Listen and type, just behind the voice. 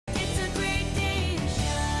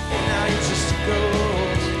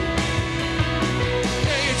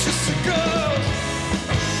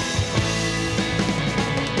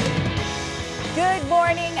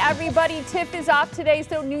everybody. Tiff is off today,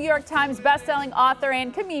 so New York Times bestselling author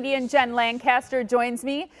and comedian Jen Lancaster joins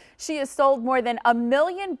me. She has sold more than 1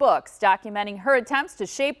 million books documenting her attempts to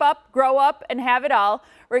shape up, grow up, and have it all.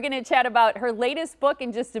 We're going to chat about her latest book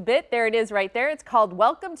in just a bit. There it is right there. It's called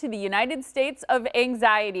Welcome to the United States of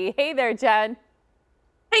Anxiety. Hey there, Jen.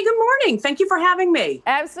 Hey, good morning. Thank you for having me.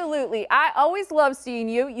 Absolutely. I always love seeing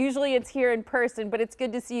you. Usually it's here in person, but it's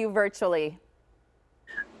good to see you virtually.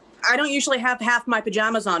 I don't usually have half my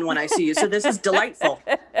pajamas on when I see you, so this is delightful.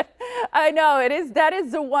 I know it is. That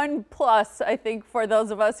is the one plus, I think, for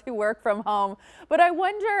those of us who work from home. But I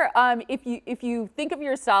wonder if you think of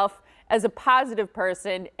yourself as a positive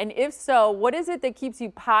person, and if so, what is it that keeps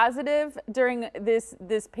you positive during this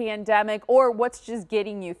pandemic, or what's just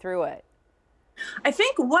getting you through it? I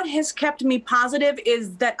think what has kept me positive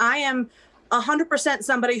is that I am 100%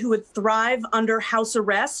 somebody who would thrive under house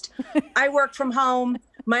arrest. I work from home.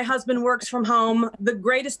 My husband works from home. The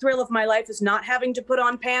greatest thrill of my life is not having to put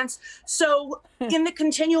on pants. So in the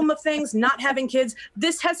continuum of things, not having kids,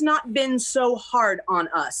 this has not been so hard on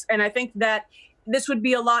us. And I think that this would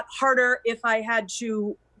be a lot harder if I had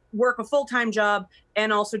to work a full-time job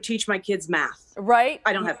and also teach my kids math. Right.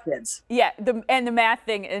 I don't have kids. Yeah, and the math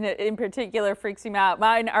thing in particular freaks me out.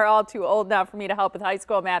 Mine are all too old now for me to help with high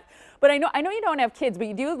school math. But I know you don't have kids, but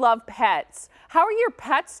you do love pets. How are your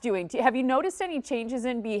pets doing? Have you noticed any changes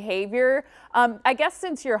in behavior? I guess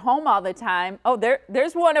since you're home all the time. Oh,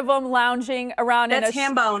 there's one of them lounging around. That's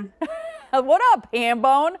Hambone. What up,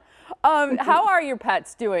 Hambone? How are your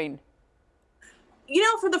pets doing? You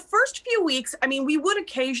know, for the first few weeks, I mean, we would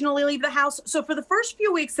occasionally leave the house. So for the first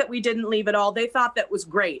few weeks that we didn't leave at all, they thought that was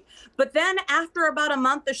great. But then after about a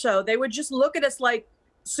month or so, they would just look at us like,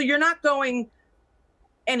 so you're not going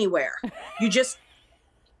anywhere. You just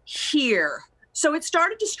here. So it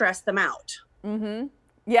started to stress them out. Mm-hmm.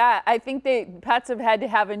 Yeah, I think pets have had to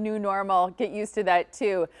have a new normal, get used to that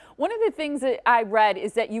too. One of the things that I read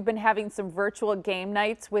is that you've been having some virtual game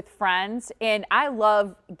nights with friends, and I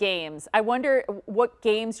love games. I wonder what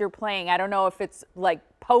games you're playing. I don't know if it's like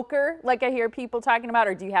poker, like I hear people talking about,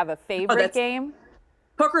 or do you have a favorite game?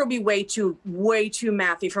 Poker will be way too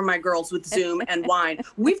mathy for my girls with Zoom and wine.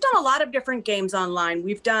 We've done a lot of different games online.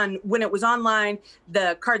 We've done, when it was online,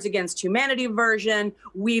 the Cards Against Humanity version.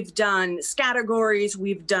 We've done categories.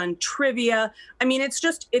 We've done trivia. I mean,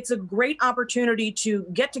 it's a great opportunity to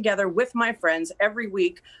get together with my friends every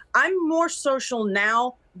week. I'm more social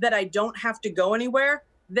now that I don't have to go anywhere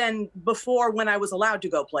than before when I was allowed to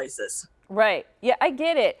go places. Right. Yeah, I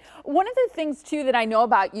get it. One of the things, too, that I know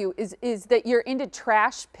about you is that you're into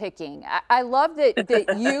trash picking. I love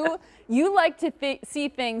that you like to see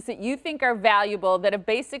things that you think are valuable that have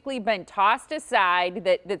basically been tossed aside,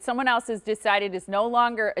 that someone else has decided is no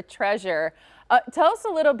longer a treasure. Tell us a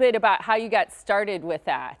little bit about how you got started with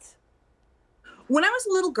that. When I was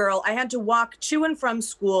a little girl, I had to walk to and from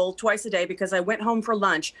school twice a day because I went home for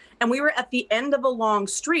lunch, and we were at the end of a long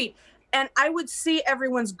street. And I would see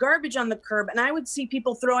everyone's garbage on the curb, and I would see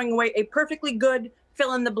people throwing away a perfectly good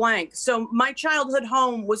fill in the blank. So my childhood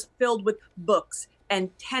home was filled with books and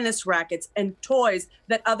tennis rackets and toys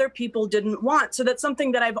that other people didn't want. So that's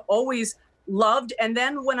something that I've always loved. And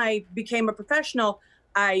then when I became a professional,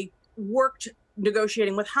 I worked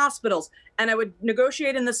negotiating with hospitals, and I would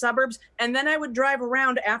negotiate in the suburbs, and then I would drive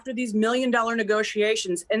around after these $1 million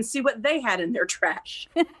negotiations and see what they had in their trash.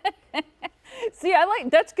 See,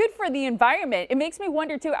 that's good for the environment. It makes me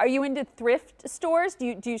wonder too, are you into thrift stores?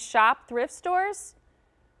 Do you shop thrift stores?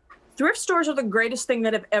 Thrift stores are the greatest thing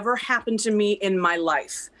that have ever happened to me in my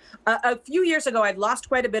life. A few years ago, I'd lost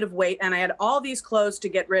quite a bit of weight, and I had all these clothes to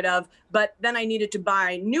get rid of, but then I needed to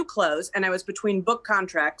buy new clothes, and I was between book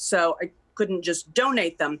contracts, so I couldn't just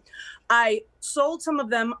donate them. I sold some of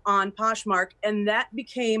them on Poshmark, and that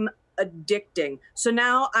became addicting. So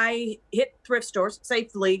now I hit thrift stores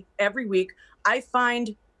safely every week. I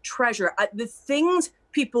find treasure. The things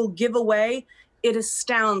people give away, it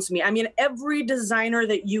astounds me. I mean, every designer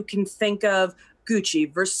that you can think of,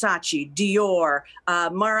 Gucci, Versace, Dior,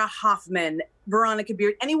 Mara Hoffman, Veronica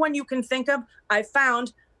Beard, anyone you can think of, I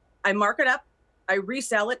mark it up, I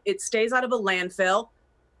resell it, it stays out of a landfill.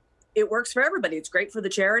 It works for everybody. It's great for the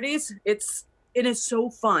charities. It is so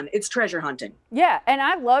fun. It's treasure hunting. Yeah, and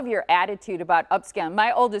I love your attitude about upscaling.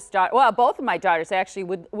 My oldest daughter, well, both of my daughters actually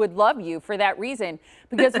would love you for that reason,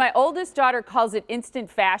 because my oldest daughter calls it instant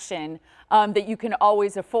fashion that you can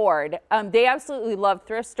always afford. They absolutely love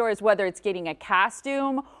thrift stores, whether it's getting a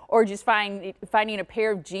costume or just finding a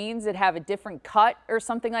pair of jeans that have a different cut or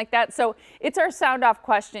something like that. So it's our sound off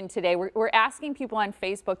question today. We're asking people on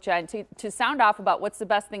Facebook, Jen, to sound off about what's the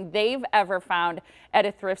best thing they've ever found at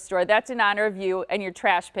a thrift store. That's in honor of you and your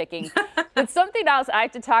trash picking. But something else I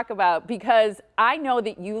have to talk about, because I know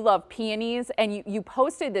that you love peonies, and you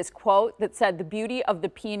posted this quote that said the beauty of the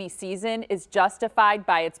peony season is justified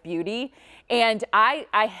by its beauty. And I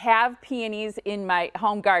have peonies in my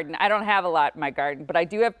home garden. I don't have a lot in my garden, but I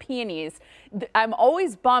do have peonies. I'm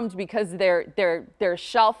always bummed because their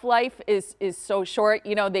shelf life is so short.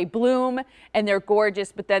 You know, they bloom and they're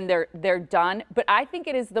gorgeous, but then they're done. But I think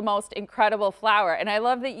it is the most incredible flower, and I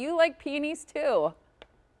love that you like peonies too.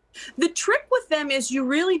 The trick with them is you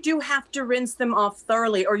really do have to rinse them off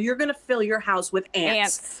thoroughly, or you're going to fill your house with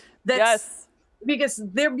ants. Yes. Because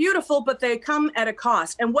they're beautiful, but they come at a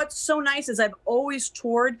cost. And what's so nice is I've always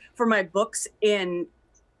toured for my books in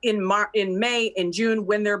May, in June,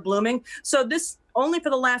 when they're blooming. So this, only for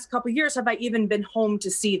the last couple of years have I even been home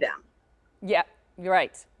to see them. Yeah, you're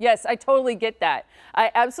right. Yes, I totally get that.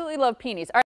 I absolutely love peonies.